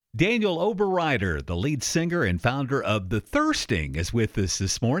Daniel Oberreuter, the lead singer and founder of The Thirsting, is with us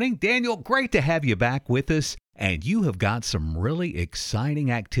this morning. Daniel, great to have you back with us. And you have got some really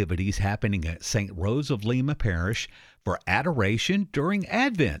exciting activities happening at St. Rose of Lima Parish for Adoration during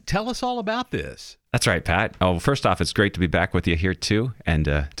Advent. Tell us all about this. That's right, Pat. Oh, first off, it's great to be back with you here too, and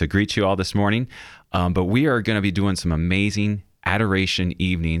to greet you all this morning. But we are going to be doing some amazing Adoration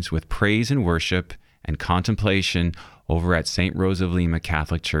evenings with praise and worship and contemplation over at St. Rose of Lima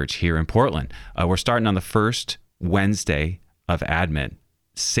Catholic Church here in Portland. We're starting on the first Wednesday of Advent,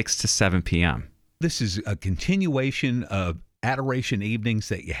 6 to 7 p.m. This is a continuation of Adoration evenings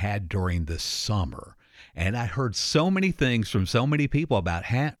that you had during the summer. And I heard so many things from so many people about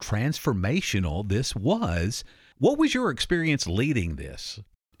how transformational this was. What was your experience leading this?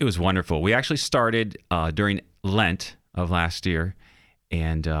 It was wonderful. We actually started during Lent of last year,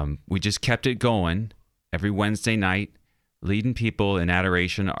 and we just kept it going every Wednesday night, leading people in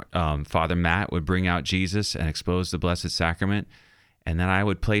adoration. Father Matt would bring out Jesus and expose the Blessed Sacrament, and then I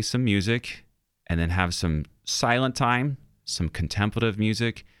would play some music and then have some silent time, some contemplative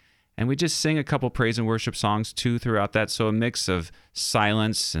music, and we just sing a couple praise and worship songs too throughout that. So a mix of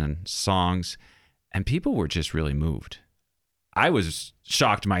silence and songs, and people were just really moved. I was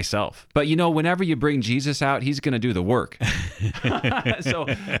shocked myself. But whenever you bring Jesus out, he's going to do the work. So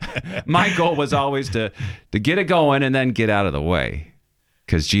my goal was always to get it going and then get out of the way,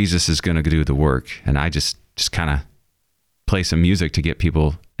 because Jesus is going to do the work. And I just kind of play some music to get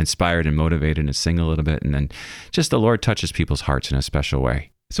people inspired and motivated and sing a little bit. And then just the Lord touches people's hearts in a special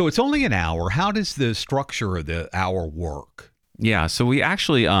way. So it's only an hour. How does the structure of the hour work? Yeah, so we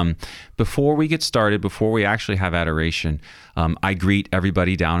actually, before we get started, before we actually have adoration, I greet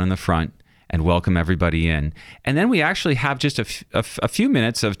everybody down in the front and welcome everybody in. And then we actually have just a few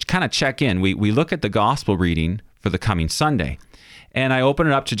minutes of kind of check in. We look at the gospel reading for the coming Sunday. And I open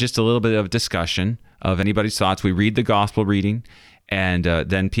it up to just a little bit of discussion of anybody's thoughts. We read the gospel reading, and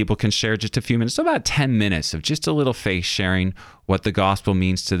then people can share just a few minutes, so about 10 minutes of just a little faith sharing what the gospel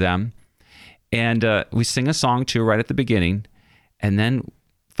means to them. And we sing a song too right at the beginning. And then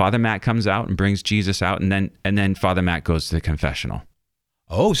Father Matt comes out and brings Jesus out, and then Father Matt goes to the confessional.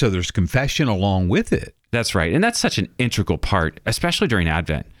 Oh, so there's confession along with it. That's right. And that's such an integral part, especially during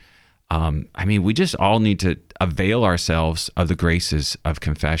Advent. We just all need to avail ourselves of the graces of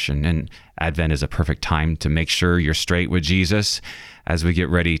confession. And Advent is a perfect time to make sure you're straight with Jesus as we get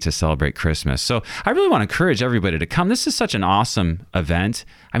ready to celebrate Christmas. So I really want to encourage everybody to come. This is such an awesome event.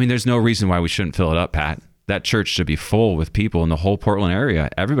 There's no reason why we shouldn't fill it up, Pat. That church should be full with people in the whole Portland area.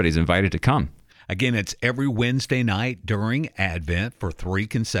 Everybody's invited to come. Again, it's every Wednesday night during Advent for 3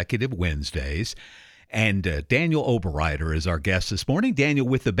 consecutive Wednesdays. And Daniel Oberreuter is our guest this morning. Daniel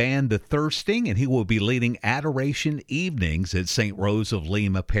with the band The Thirsting, and he will be leading Adoration evenings at St. Rose of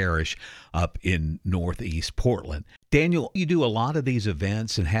Lima Parish up in Northeast Portland. Daniel, you do a lot of these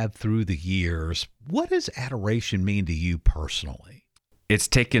events and have through the years. What does adoration mean to you personally? It's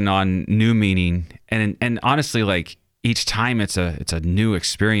taken on new meaning, and honestly, like each time it's a new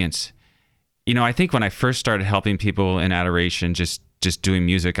experience. I think when I first started helping people in adoration, just doing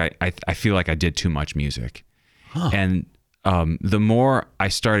music, I feel like I did too much music. And the more I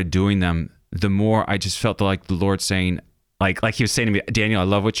started doing them, the more I just felt like the Lord saying, like he was saying to me, Daniel, I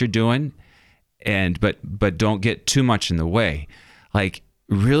love what you're doing, but don't get too much in the way. Like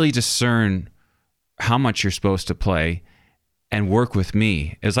really discern how much you're supposed to play and work with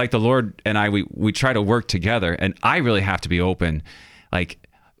me. It's like the Lord and I, we try to work together, and I really have to be open. Like,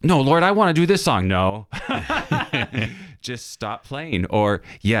 no, Lord, I want to do this song. No, just stop playing. Or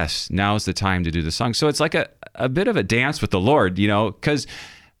yes, now's the time to do the song. So it's like a bit of a dance with the Lord, because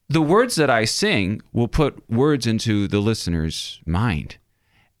the words that I sing will put words into the listener's mind.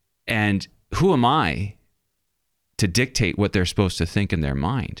 And who am I to dictate what they're supposed to think in their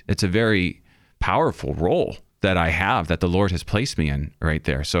mind? It's a very powerful role that I have, that the Lord has placed me in right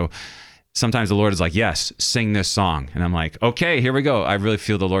there. So sometimes the Lord is like, yes, sing this song. And I'm like, okay, here we go. I really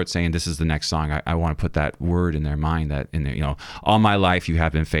feel the Lord saying, this is the next song. I want to put that word in their mind, that in their, all my life you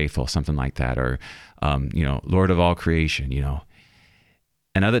have been faithful, something like that. Or, Lord of all creation,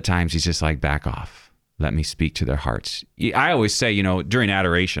 And other times he's just like, back off. Let me speak to their hearts. I always say, during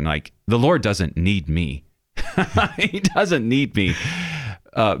adoration, like the Lord doesn't need me. He doesn't need me.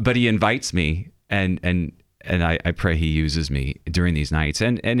 But he invites me, and I pray he uses me during these nights.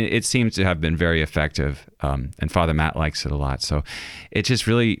 And it seems to have been very effective. And Father Matt likes it a lot. So it just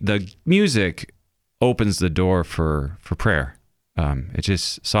really, the music opens the door for prayer. It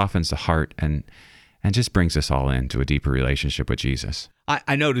just softens the heart. And and just brings us all into a deeper relationship with Jesus.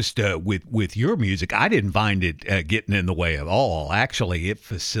 I noticed with your music, I didn't find it getting in the way at all. Actually, it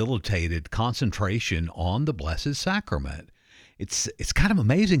facilitated concentration on the Blessed Sacrament. It's kind of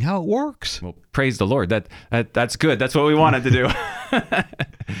amazing how it works. Well, praise the Lord. That's good. That's what we wanted to do.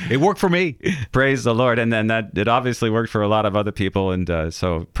 It worked for me. Praise the Lord. And then it obviously worked for a lot of other people. And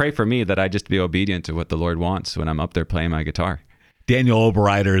so pray for me that I just be obedient to what the Lord wants when I'm up there playing my guitar. Daniel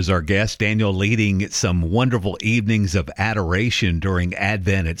Oberreuter is our guest. Daniel leading some wonderful evenings of adoration during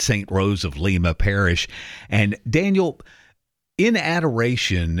Advent at St. Rose of Lima Parish. And Daniel, in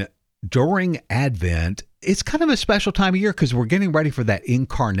adoration during Advent, it's kind of a special time of year because we're getting ready for that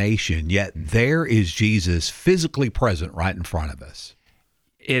incarnation, yet there is Jesus physically present right in front of us.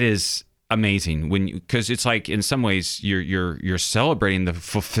 It is amazing because it's like in some ways you're celebrating the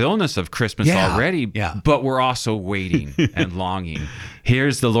fulfillment of Christmas already, but we're also waiting and longing.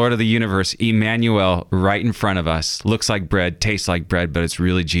 Here's the Lord of the universe, Emmanuel, right in front of us. Looks like bread, tastes like bread, but it's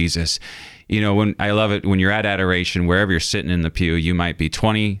really Jesus. When I love it when you're at adoration, wherever you're sitting in the pew, you might be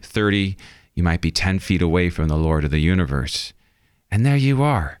 20, 30, you might be 10 feet away from the Lord of the universe, and there you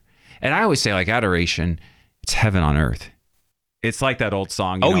are. And I always say, like, adoration, it's heaven on earth. It's like that old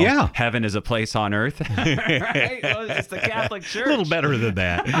song, heaven is a place on earth. Right? Well, it's the Catholic Church. A little better than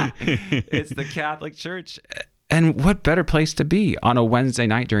that. It's the Catholic Church. And what better place to be on a Wednesday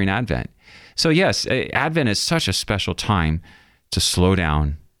night during Advent? So yes, Advent is such a special time to slow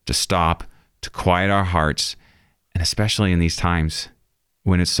down, to stop, to quiet our hearts, and especially in these times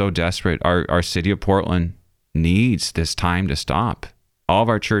when it's so desperate. Our city of Portland needs this time to stop. All of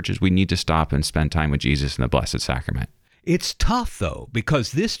our churches, we need to stop and spend time with Jesus in the Blessed Sacrament. It's tough, though,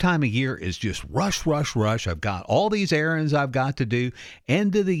 because this time of year is just rush, rush, rush. I've got all these errands I've got to do.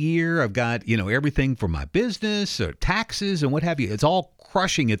 End of the year, I've got, everything for my business or taxes and what have you. It's all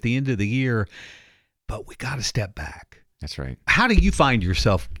crushing at the end of the year, but we got to step back. That's right. How do you find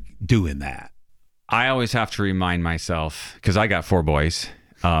yourself doing that? I always have to remind myself, because I got 4 boys,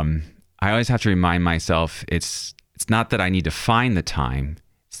 I always have to remind myself it's not that I need to find the time,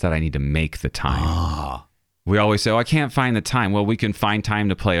 it's that I need to make the time. We always say, I can't find the time. Well, we can find time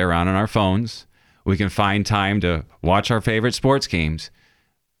to play around on our phones. We can find time to watch our favorite sports games.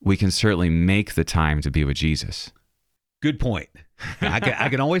 We can certainly make the time to be with Jesus. Good point. I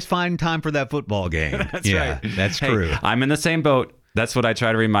can always find time for that football game. That's right. That's true. Hey, I'm in the same boat. That's what I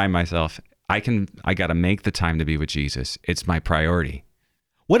try to remind myself. I got to make the time to be with Jesus. It's my priority.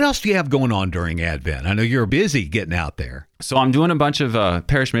 What else do you have going on during Advent? I know you're busy getting out there. So I'm doing a bunch of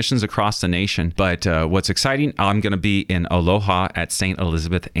parish missions across the nation. But what's exciting, I'm going to be in Aloha at St.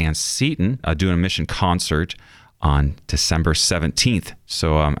 Elizabeth Ann Seton doing a mission concert on December 17th.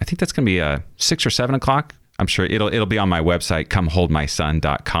 So I think that's going to be 6 or 7 o'clock. I'm sure it'll be on my website,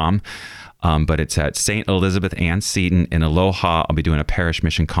 comeholdmyson.com. But it's at St. Elizabeth Ann Seton in Aloha. I'll be doing a parish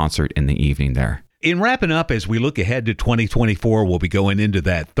mission concert in the evening there. In wrapping up, as we look ahead to 2024, we'll be going into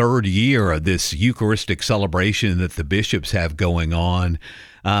that third year of this Eucharistic celebration that the bishops have going on.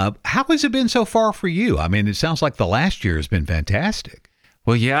 How has it been so far for you? I mean, it sounds like the last year has been fantastic.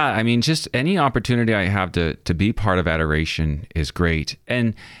 Well, yeah. I mean, just any opportunity I have to be part of adoration is great.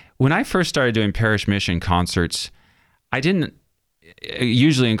 And when I first started doing parish mission concerts, I didn't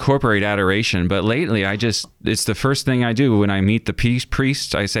usually incorporate adoration, but lately it's the first thing I do when I meet the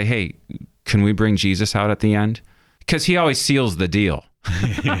priest. I say, hey, can we bring Jesus out at the end? Because he always seals the deal.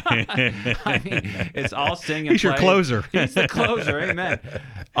 I mean, it's all sing and play. He's your closer. He's the closer, amen.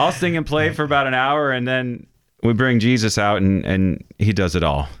 I'll sing and play for about an hour, and then we bring Jesus out, and he does it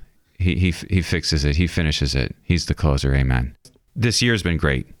all. He fixes it. He finishes it. He's the closer, amen. This year's been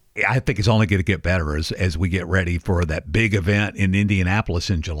great. I think it's only going to get better as we get ready for that big event in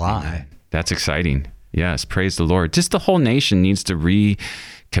Indianapolis in July. That's exciting. Yes, praise the Lord. Just the whole nation needs to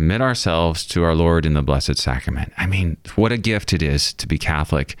recommit ourselves to our Lord in the Blessed Sacrament. I mean, what a gift it is to be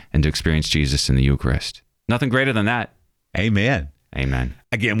Catholic and to experience Jesus in the Eucharist. Nothing greater than that. Amen. Amen.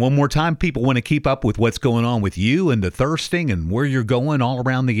 Again, one more time, people want to keep up with what's going on with you and the thirsting and where you're going all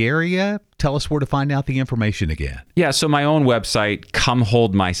around the area. Tell us where to find out the information again. Yeah, so my own website,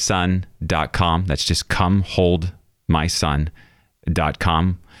 comeholdmyson.com. That's just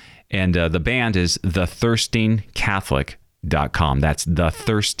comeholdmyson.com. And the band is thethirstingcatholic.com. That's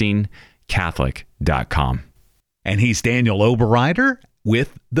thethirstingcatholic.com. And he's Daniel Oberreuter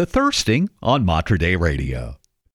with The Thirsting on Mater Dei Radio.